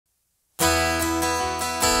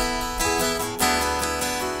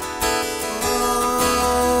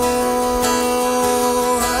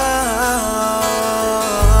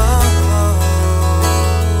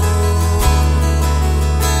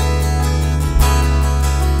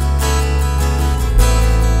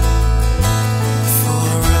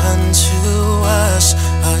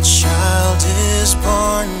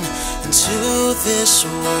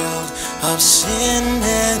of sin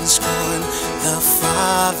and scorn, the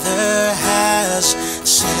Father has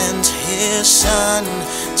sent His Son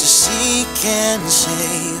to seek and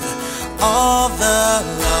save all the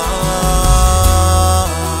lost.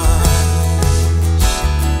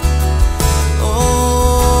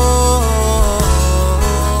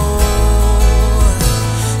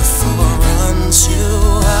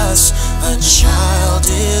 A child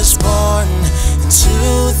is born into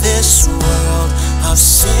this world of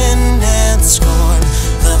sin and scorn.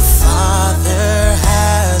 The Father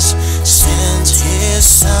has sent His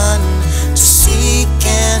Son to seek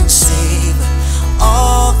and save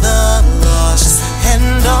all the lost,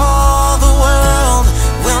 and all the world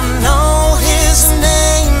will know His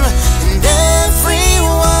name, and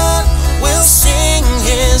everyone will sing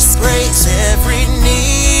His praise. Every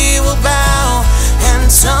knee will bow and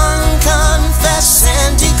tongue confess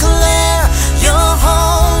and declare Your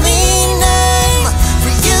holy name.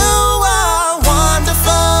 For You are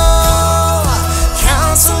wonderful,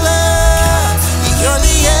 Counselor. You're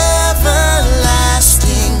the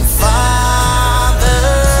everlasting Father,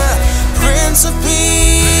 Prince of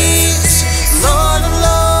Peace, Lord of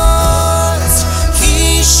Lords.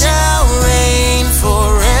 He shall reign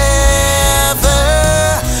forever.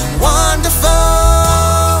 Wonderful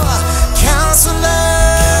Counselor,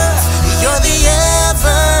 You're the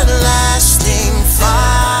everlasting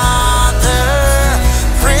Father,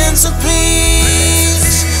 Prince of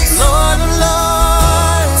Peace, Lord of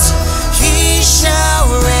Lords. He shall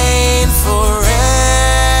reign forever.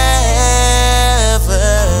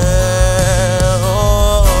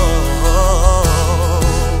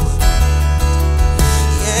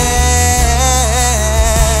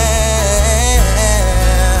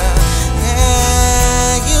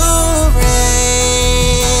 You reign.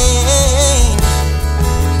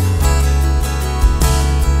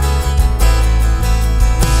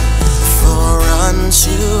 For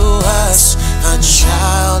unto us a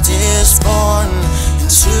child is born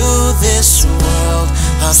into this world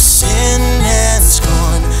of sin and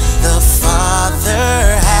scorn. The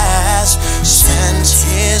Father has sent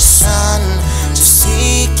His Son to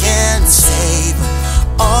seek and save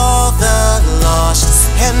all the lost,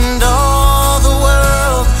 and all the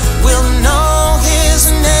world will know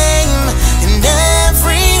His name, and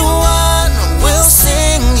everyone will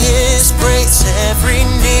sing His praise. Every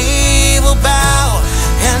knee will bow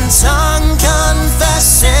and tongue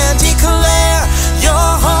confess and declare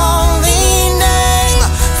Your holy name.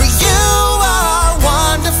 For You are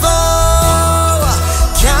wonderful,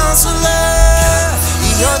 Counselor.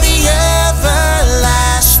 You're the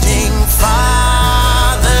everlasting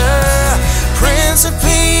Father, Prince of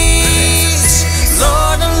Peace,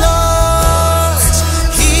 Lord of Lords.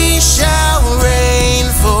 He shall reign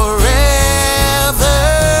forever.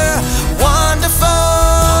 Wonderful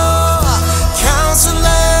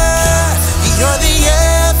Counselor, You're the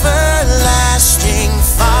everlasting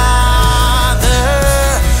Father,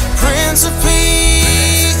 Prince of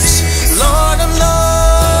Peace, Lord of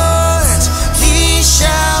Lords. He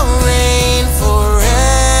shall reign forever.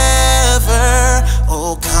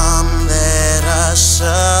 Oh, come, let us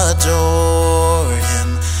adore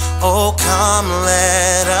Him. Oh, come,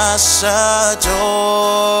 let us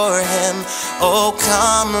adore Him. Oh,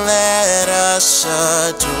 come, let us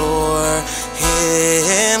adore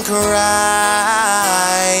Him, Christ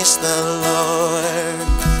the Lord.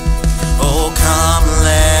 Oh, come,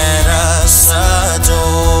 let us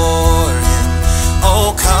adore Him.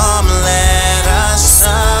 Oh, come, let us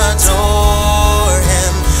adore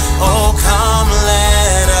Him. Oh, come,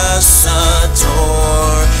 let us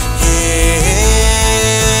adore Him.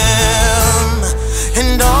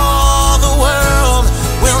 And all the world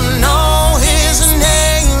will know His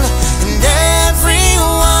name, and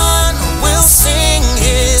everyone will sing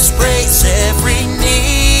His praise. Every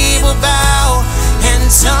knee will bow and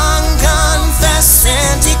tongue